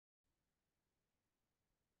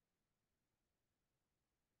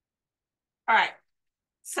All right.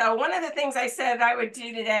 So one of the things I said I would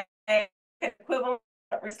do today, equivalent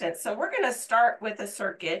resistance. So we're going to start with a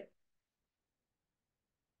circuit.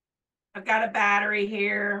 I've got a battery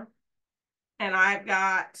here, and I'm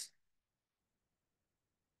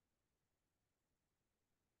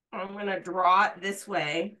going to draw it this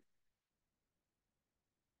way.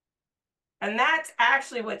 And that's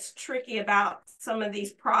actually what's tricky about some of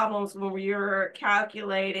these problems when you're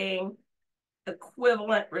calculating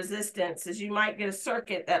equivalent resistance, is you might get a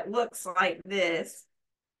circuit that looks like this,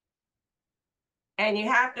 and you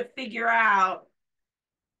have to figure out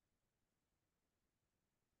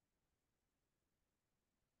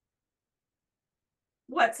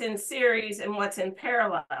what's in series and what's in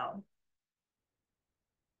parallel.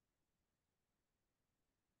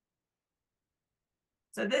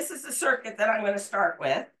 So this is the circuit that I'm going to start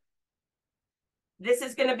with. This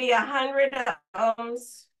is going to be 100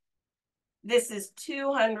 ohms. This is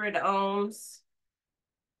 200 ohms.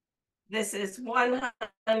 This is 100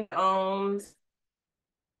 ohms.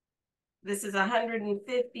 This is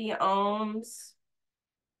 150 ohms.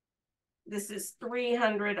 This is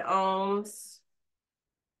 300 ohms.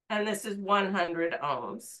 And this is 100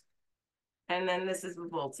 ohms. And then this is the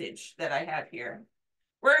voltage that I have here.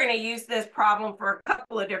 We're going to use this problem for a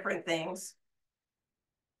couple of different things.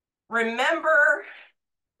 Remember,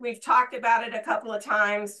 we've talked about it a couple of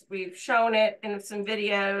times. We've shown it in some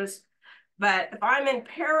videos. But if I'm in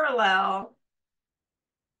parallel,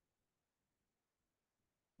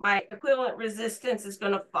 my equivalent resistance is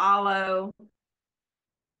going to follow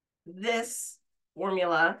this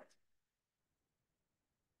formula.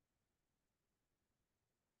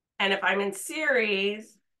 And if I'm in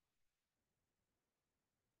series,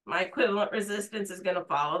 my equivalent resistance is going to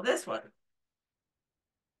follow this one.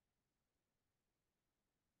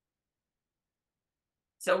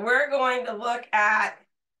 So we're going to look at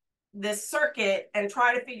this circuit and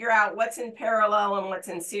try to figure out what's in parallel and what's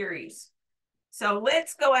in series. So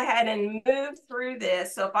let's go ahead and move through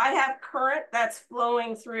this. So if I have current that's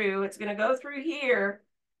flowing through, it's going to go through here,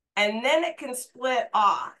 and then it can split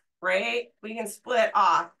off, right? We can split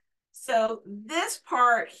off. So this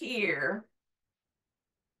part here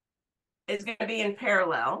is going to be in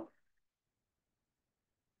parallel,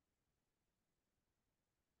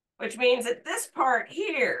 which means that this part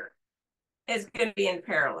here is going to be in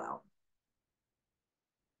parallel.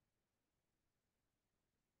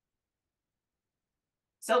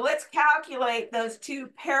 So let's calculate those two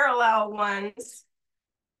parallel ones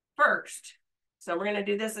first. So we're going to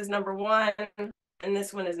do this as number 1, and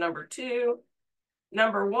this one is number 2.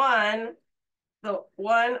 Number 1, the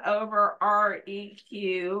 1 over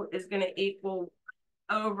REQ is going to equal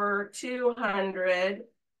over 200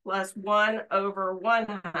 plus 1 over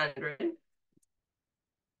 100.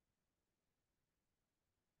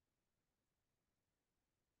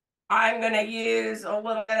 I'm going to use a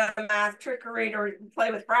little bit of math trickery to play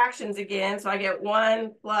with fractions again. So I get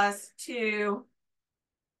 1 plus 2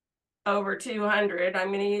 over 200. I'm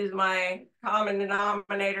going to use my common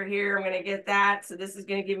denominator here. I'm going to get that. So this is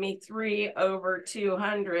going to give me 3 over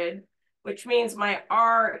 200, which means my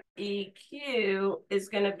REQ is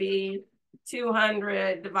going to be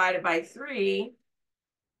 200 divided by 3.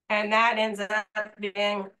 And that ends up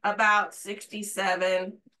being about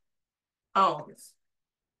 67 ohms.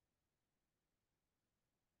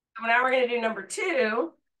 So now we're going to do number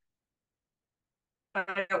 2.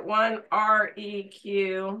 1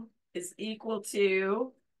 REQ is equal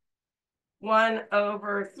to 1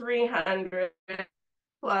 over 300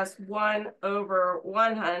 plus 1 over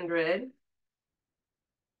 100.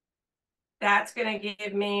 That's going to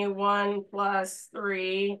give me 1 plus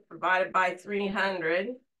 3 divided by 300.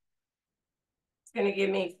 It's going to give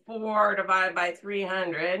me 4 divided by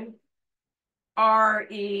 300.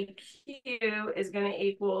 REQ is going to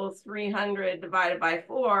equal 300 divided by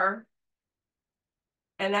 4.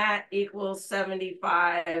 And that equals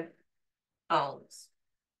 75 ohms.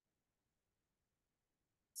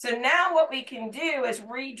 So now what we can do is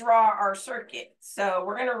redraw our circuit. So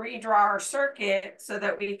we're going to redraw our circuit so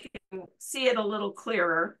that we can see it a little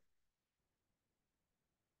clearer.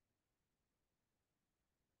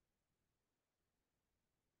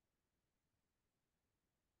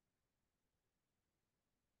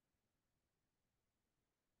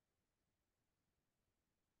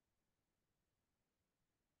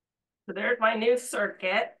 So there's my new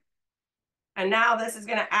circuit. And now this is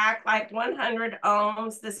going to act like 100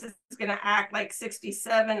 ohms. This is going to act like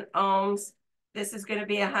 67 ohms. This is going to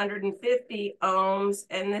be 150 ohms.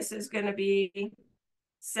 And this is going to be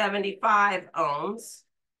 75 ohms.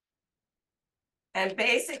 And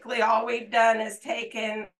basically all we've done is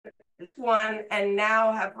taken this one and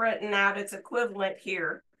now have written out its equivalent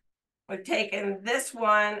here. We've taken this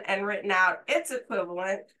one and written out its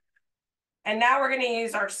equivalent. And now we're going to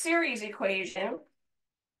use our series equation.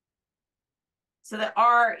 So the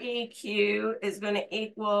REQ is going to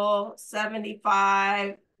equal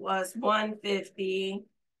 75 plus 150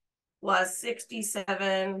 plus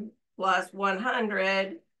 67 plus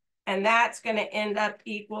 100. And that's going to end up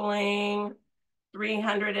equaling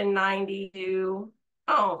 392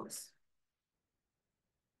 ohms.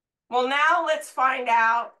 Well, now let's find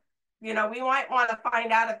out, we might want to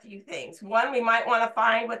find out a few things. One, we might want to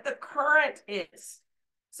find what the current is.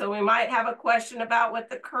 So we might have a question about what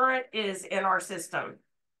the current is in our system.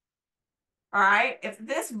 All right, if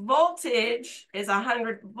this voltage is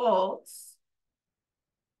 100 volts,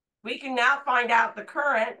 we can now find out the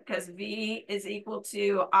current because V is equal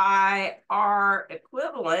to IR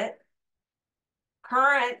equivalent.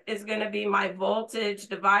 Current is going to be my voltage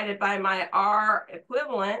divided by my R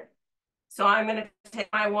equivalent. So I'm going to take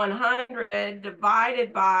my 100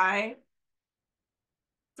 divided by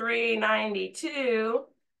 392,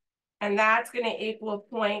 and that's going to equal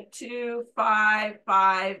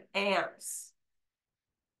 0.255 amps.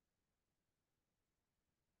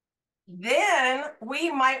 Then we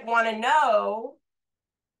might want to know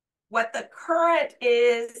what the current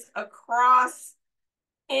is across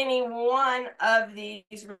any one of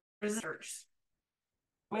these resistors.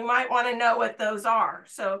 We might want to know what those are.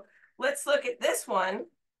 So let's look at this one.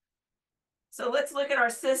 So let's look at our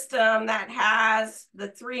system that has the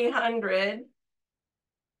 300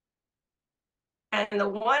 and the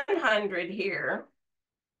 100 here.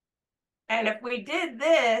 And if we did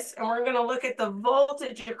this, and we're going to look at the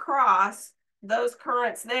voltage across those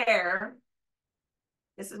currents there,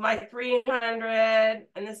 this is my 300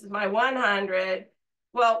 and this is my 100.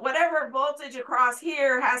 Well, whatever voltage across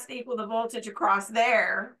here has to equal the voltage across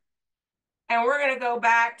there. And we're going to go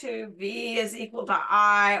back to V is equal to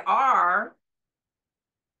IR.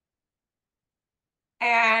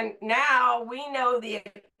 And now we know the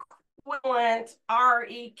equivalent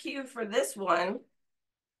REQ for this one,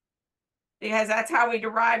 because that's how we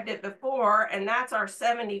derived it before, and that's our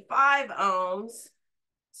 75 ohms.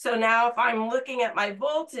 So now if I'm looking at my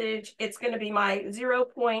voltage, it's going to be my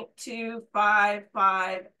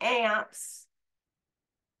 0.255 amps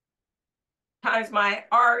times my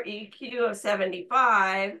REQ of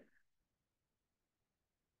 75.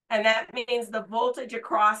 And that means the voltage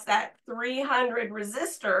across that 300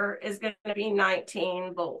 resistor is going to be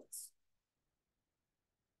 19 volts.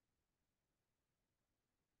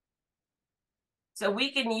 So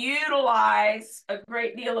we can utilize a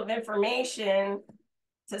great deal of information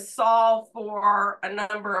to solve for a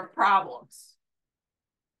number of problems.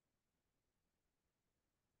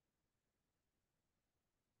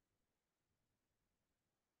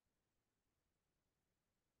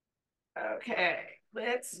 Okay,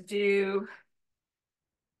 let's do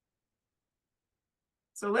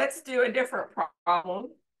a different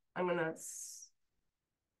problem. I'm going to